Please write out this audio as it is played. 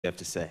you have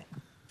to say.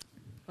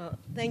 Well,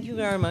 thank you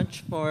very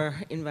much for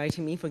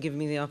inviting me, for giving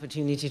me the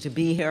opportunity to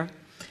be here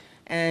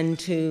and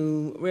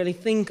to really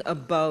think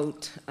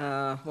about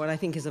what I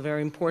think is a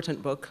very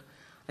important book.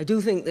 I do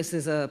think this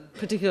is a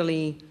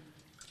particularly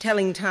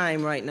telling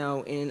time right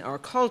now in our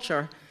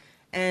culture.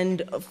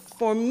 And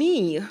for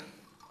me,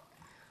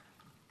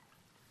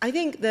 I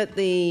think that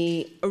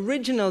the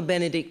original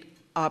Benedict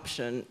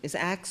option is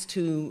Acts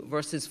 2,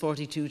 verses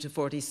 42 to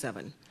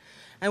 47.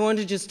 I want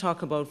to just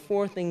talk about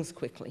four things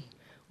quickly.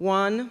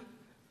 One,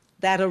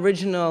 that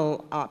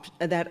original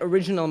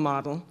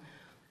model.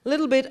 A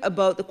little bit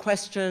about the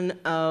question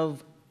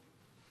of,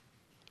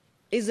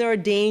 is there a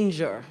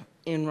danger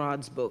in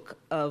Rod's book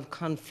of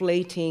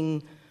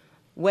conflating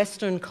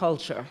Western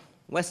culture,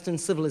 Western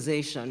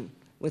civilization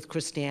with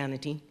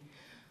Christianity?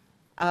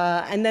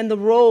 And then the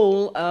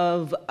role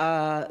of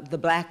the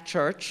black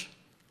church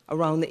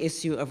around the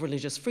issue of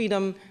religious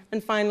freedom,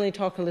 and finally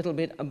talk a little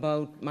bit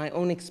about my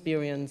own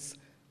experience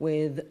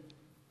with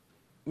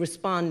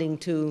responding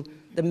to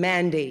the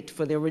mandate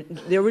for the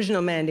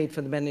original mandate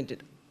for the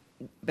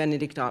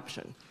Benedict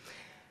option.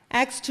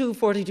 Acts 2,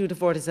 42 to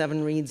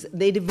 47 reads,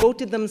 "They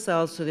devoted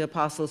themselves to the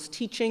apostles'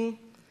 teaching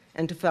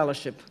and to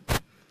fellowship,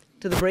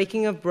 to the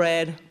breaking of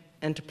bread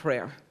and to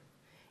prayer.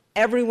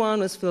 Everyone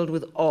was filled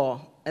with awe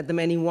at the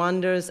many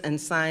wonders and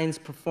signs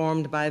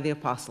performed by the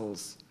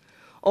apostles.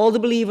 All the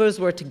believers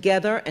were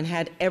together and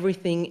had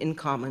everything in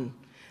common.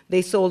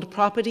 They sold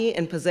property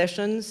and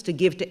possessions to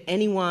give to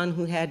anyone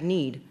who had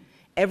need.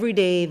 Every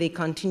day they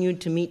continued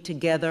to meet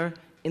together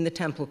in the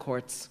temple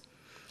courts.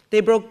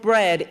 They broke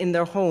bread in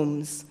their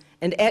homes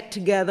and ate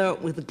together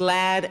with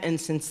glad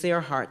and sincere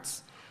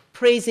hearts,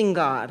 praising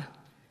God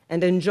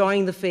and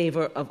enjoying the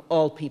favor of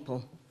all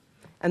people.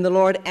 And the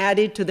Lord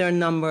added to their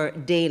number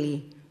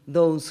daily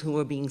those who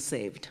were being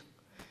saved."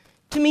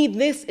 To me,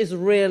 this is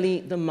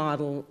really the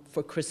model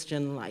for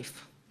Christian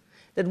life,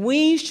 that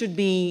we should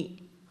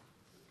be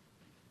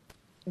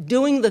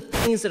doing the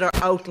things that are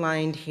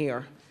outlined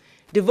here.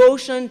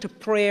 Devotion to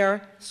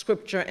prayer,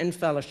 scripture, and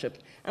fellowship.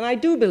 And I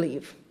do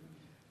believe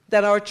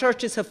that our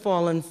churches have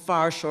fallen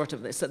far short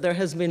of this, that there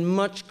has been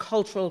much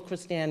cultural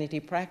Christianity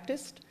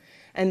practiced,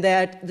 and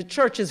that the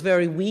church is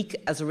very weak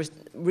as a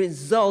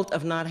result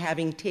of not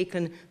having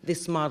taken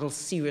this model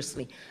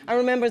seriously. I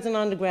remember as an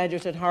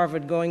undergraduate at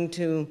Harvard going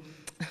to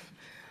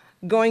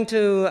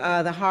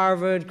the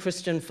Harvard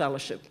Christian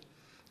Fellowship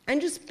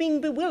and just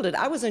being bewildered.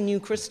 I was a new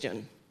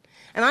Christian.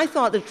 And I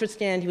thought that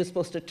Christianity was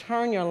supposed to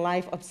turn your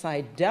life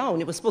upside down.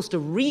 It was supposed to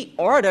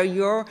reorder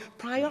your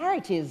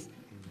priorities.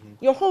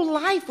 Your whole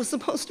life was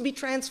supposed to be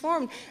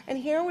transformed. And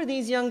here were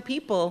these young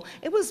people.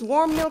 It was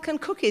warm milk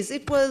and cookies.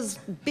 It was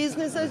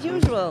business as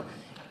usual.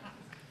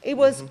 It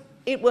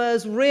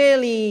was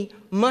really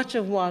much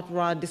of what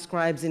Rod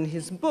describes in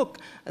his book,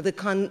 the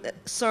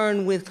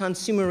concern with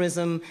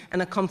consumerism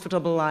and a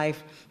comfortable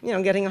life,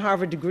 getting a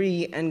Harvard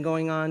degree and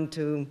going on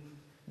to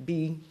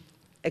be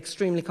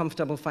extremely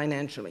comfortable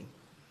financially.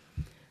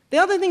 The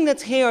other thing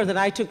that's here that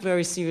I took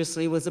very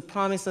seriously was the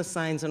promise of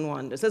signs and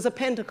wonders. As a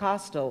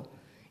Pentecostal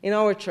in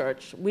our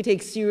church, we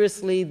take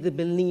seriously the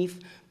belief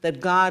that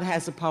God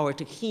has the power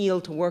to heal,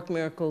 to work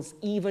miracles,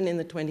 even in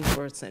the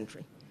 21st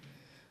century.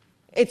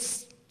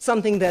 It's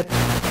something that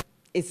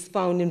is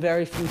found in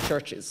very few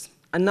churches,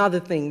 another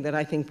thing that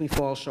I think we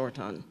fall short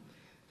on.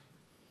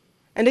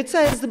 And it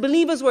says, the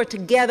believers were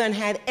together and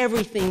had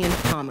everything in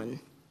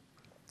common.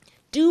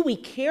 Do we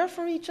care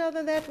for each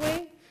other that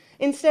way?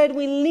 Instead,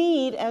 we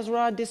lead, as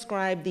Rod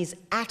described, these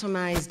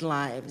atomized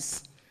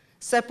lives,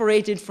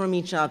 separated from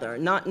each other,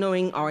 not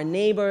knowing our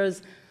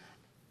neighbors.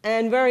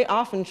 And very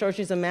often, church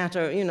is a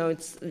matter,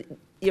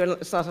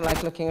 you're sort of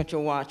like looking at your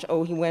watch.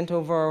 Oh, he went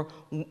over,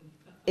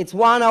 it's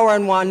 1 hour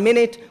and 1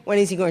 minute. When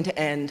is he going to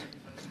end?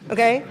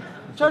 Okay?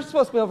 Church is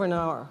supposed to be over an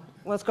hour.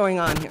 What's going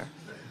on here?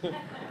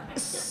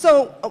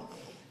 So,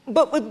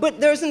 but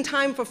there isn't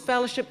time for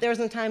fellowship, there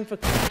isn't time for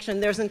connection,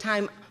 there isn't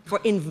time for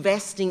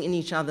investing in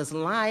each other's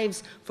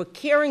lives, for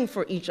caring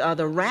for each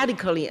other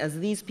radically as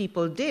these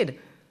people did.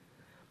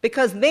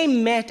 Because they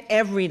met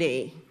every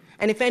day,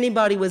 and if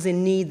anybody was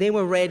in need, they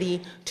were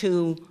ready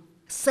to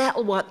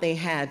sell what they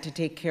had to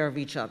take care of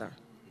each other.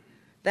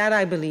 That,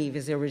 I believe,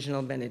 is the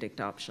original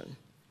Benedict option.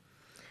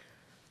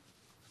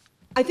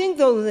 I think,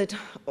 though,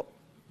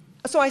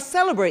 so I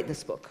celebrate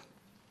this book.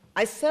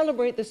 I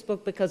celebrate this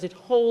book because it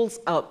holds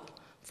up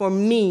for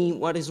me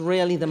what is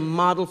really the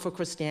model for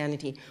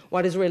Christianity,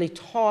 what is really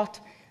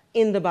taught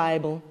in the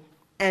Bible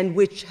and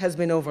which has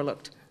been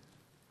overlooked.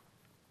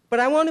 But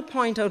I want to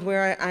point out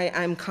where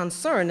I'm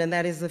concerned, and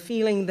that is the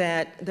feeling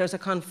that there's a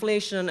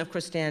conflation of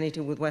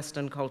Christianity with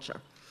Western culture.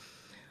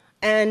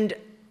 And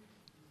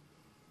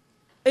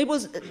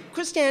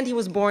Christianity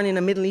was born in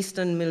a Middle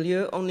Eastern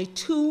milieu. Only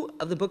 2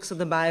 of the books of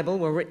the Bible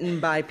were written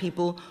by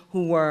people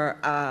who were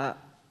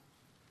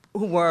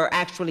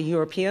actually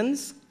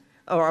Europeans,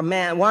 or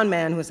one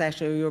man who was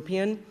actually a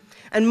European.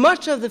 And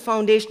much of the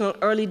foundational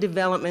early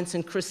developments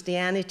in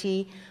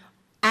Christianity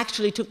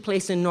actually took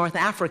place in North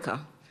Africa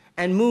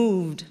and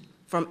moved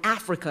from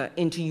Africa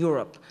into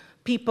Europe.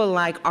 People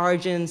like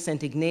Origen,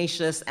 St.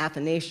 Ignatius,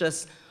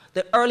 Athanasius,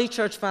 the early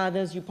church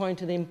fathers, you point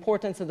to the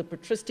importance of the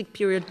patristic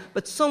period,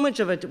 but so much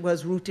of it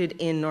was rooted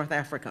in North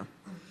Africa.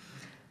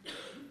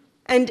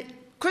 And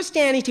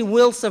Christianity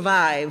will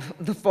survive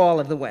the fall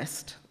of the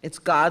West. It's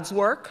God's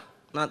work,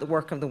 not the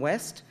work of the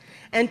West.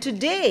 And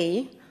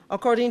today,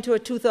 according to a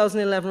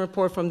 2011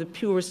 report from the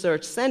Pew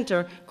Research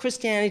Center,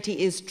 Christianity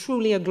is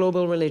truly a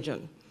global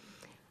religion.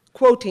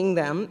 Quoting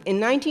them, in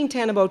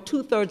 1910, about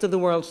 2/3 of the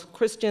world's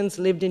Christians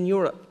lived in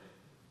Europe.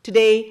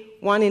 Today,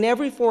 1 in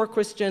every 4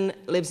 Christian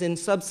lives in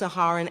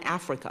sub-Saharan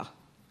Africa,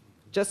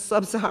 just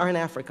sub-Saharan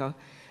Africa,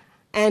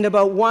 and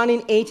about 1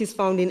 in 8 is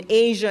found in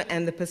Asia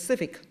and the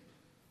Pacific.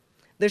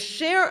 The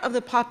share of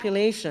the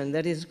population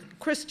that is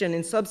Christian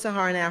in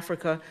sub-Saharan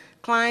Africa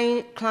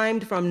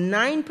climbed from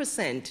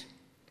 9%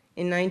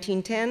 in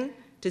 1910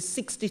 to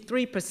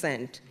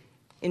 63%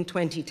 in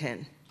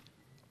 2010.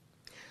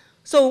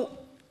 So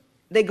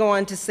they go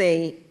on to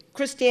say,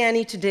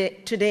 Christianity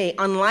today,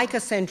 unlike a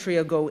century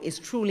ago, is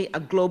truly a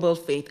global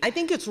faith. I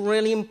think it's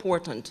really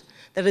important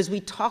that as we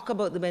talk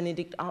about the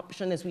Benedict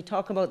option, as we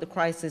talk about the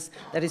crisis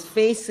that is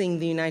facing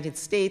the United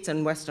States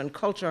and Western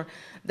culture,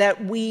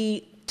 that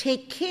we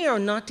take care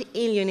not to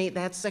alienate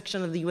that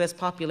section of the US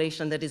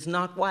population that is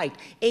not white,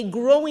 a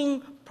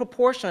growing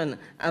proportion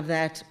of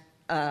that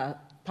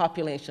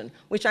population,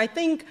 which I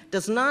think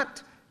does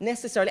not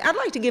necessarily, I'd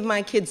like to give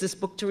my kids this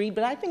book to read,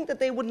 but I think that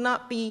they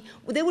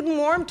wouldn't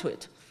warm to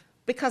it,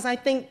 because I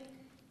think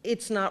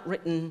it's not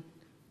written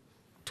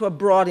to a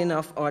broad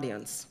enough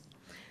audience.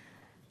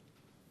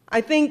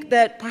 I think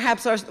that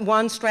perhaps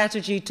one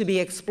strategy to be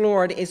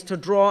explored is to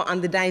draw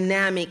on the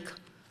dynamic,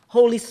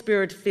 Holy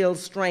Spirit-filled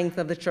strength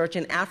of the church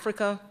in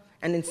Africa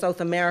and in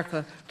South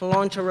America to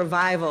launch a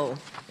revival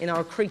in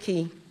our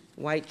creaky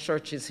white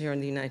churches here in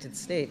the United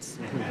States.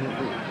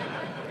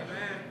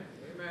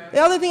 The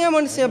other thing I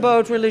want to say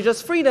about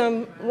religious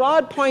freedom,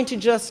 Rod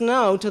pointed just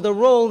now to the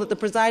role that the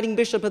presiding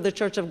bishop of the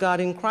Church of God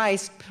in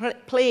Christ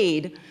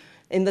played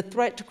in the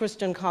threat to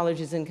Christian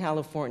colleges in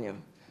California.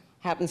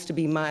 Happens to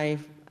be my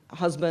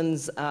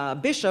husband's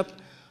bishop.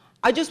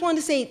 I just want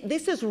to say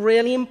this is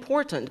really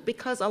important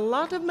because a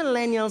lot of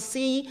millennials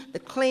see the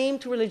claim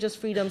to religious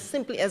freedom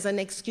simply as an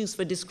excuse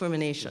for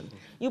discrimination.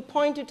 You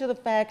pointed to the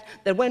fact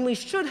that when we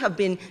should have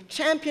been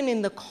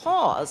championing the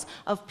cause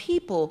of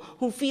people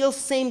who feel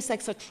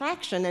same-sex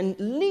attraction and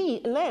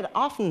led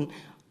often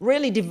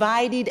really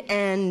divided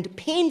and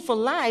painful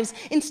lives,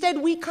 instead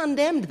we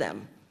condemned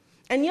them.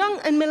 And young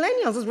and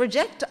millennials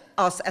reject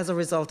us as a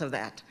result of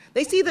that.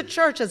 They see the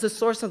church as the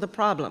source of the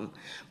problem.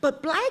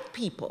 But black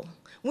people,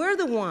 we're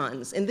the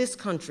ones in this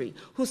country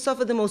who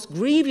suffer the most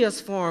grievous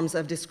forms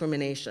of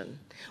discrimination.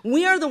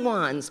 We are the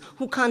ones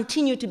who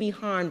continue to be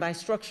harmed by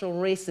structural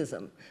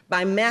racism,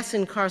 by mass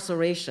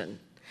incarceration.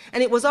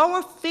 And it was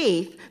our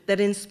faith that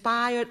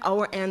inspired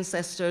our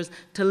ancestors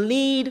to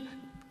lead,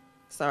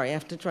 sorry, I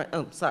have to try,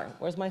 oh, sorry,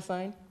 where's my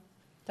sign?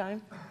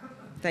 Time?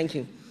 Thank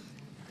you.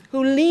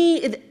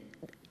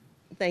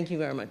 Thank you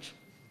very much.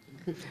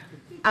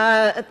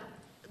 That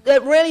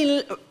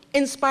really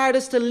inspired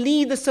us to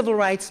lead the civil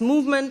rights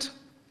movement.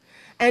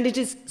 And it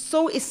is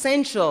so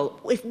essential.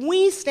 If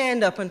we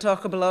stand up and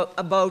talk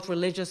about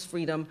religious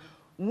freedom,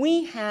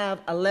 we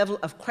have a level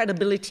of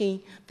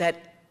credibility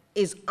that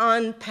is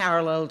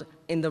unparalleled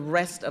in the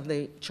rest of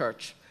the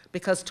church,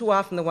 because too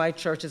often the white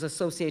church is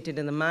associated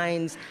in the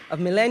minds of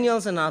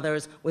millennials and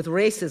others with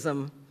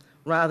racism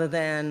rather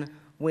than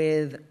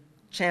with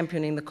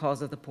championing the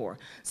cause of the poor.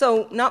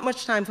 So not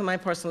much time for my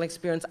personal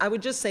experience. I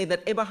would just say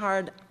that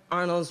Eberhard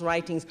Arnold's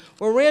writings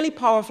were really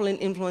powerful in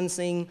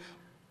influencing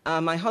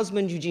my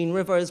husband, Eugene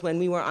Rivers, when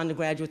we were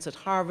undergraduates at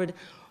Harvard,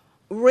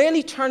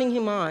 really turning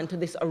him on to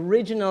this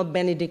original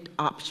Benedict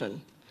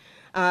option,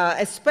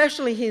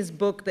 especially his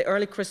book, The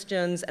Early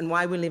Christians and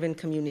Why We Live in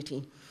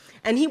Community.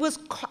 And he was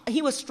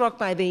struck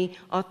by the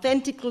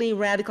authentically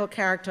radical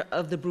character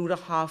of the Bruder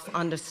Hof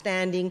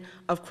understanding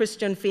of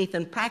Christian faith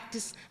and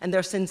practice and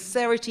their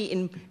sincerity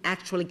in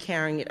actually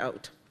carrying it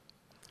out.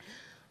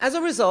 As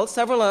a result,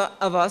 several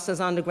of us as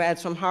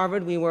undergrads from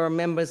Harvard, we were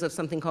members of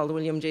something called the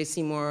William J.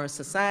 Seymour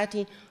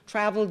Society,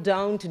 traveled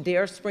down to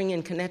Dare Spring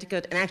in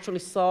Connecticut and actually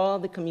saw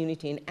the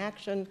community in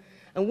action.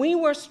 And we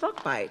were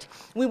struck by it.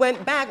 We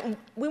went back,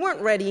 we weren't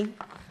ready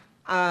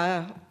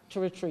to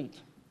retreat.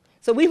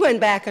 So we went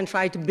back and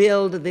tried to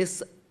build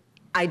this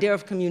idea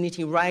of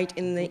community right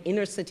in the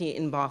inner city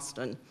in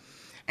Boston.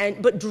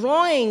 But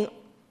drawing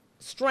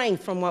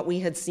strength from what we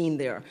had seen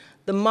there,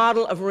 the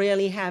model of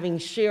really having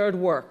shared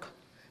work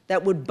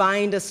that would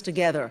bind us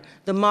together,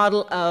 the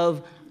model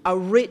of a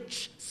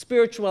rich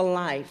spiritual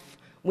life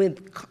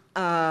with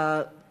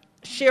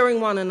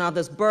sharing one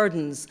another's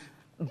burdens,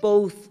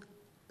 both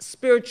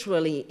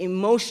spiritually,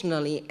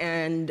 emotionally,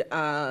 and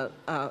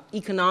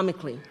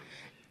economically.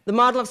 The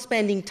model of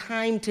spending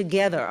time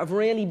together, of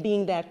really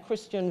being that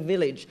Christian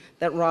village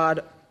that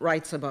Rod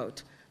writes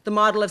about. The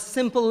model of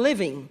simple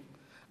living,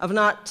 of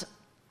not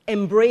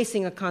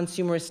embracing a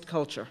consumerist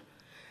culture.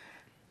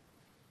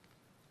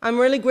 I'm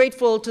really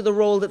grateful to the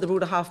role that the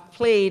Bruder Hof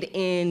played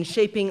in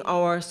shaping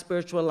our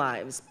spiritual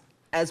lives.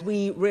 as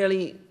we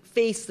really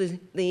face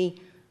the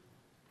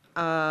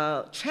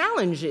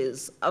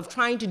challenges of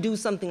trying to do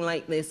something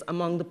like this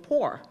among the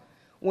poor,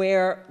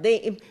 where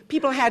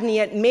people hadn't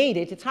yet made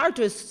it.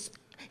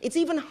 It's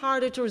even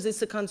harder to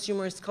resist a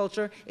consumerist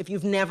culture if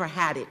you've never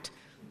had it,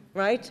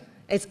 right?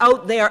 It's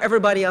out there,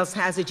 everybody else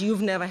has it,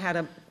 you've never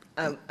had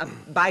a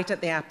bite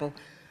at the apple.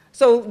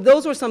 So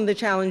those were some of the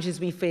challenges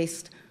we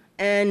faced.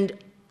 And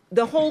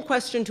the whole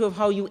question too of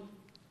how you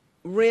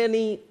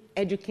really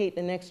educate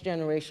the next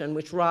generation,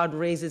 which Rod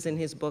raises in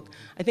his book,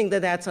 I think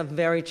that that's a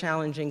very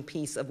challenging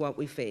piece of what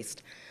we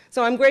faced.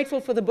 So I'm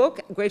grateful for the book,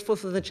 grateful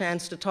for the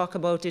chance to talk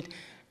about it,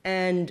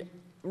 and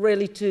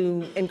really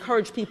to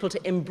encourage people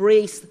to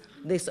embrace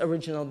this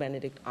original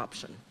Benedict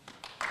option.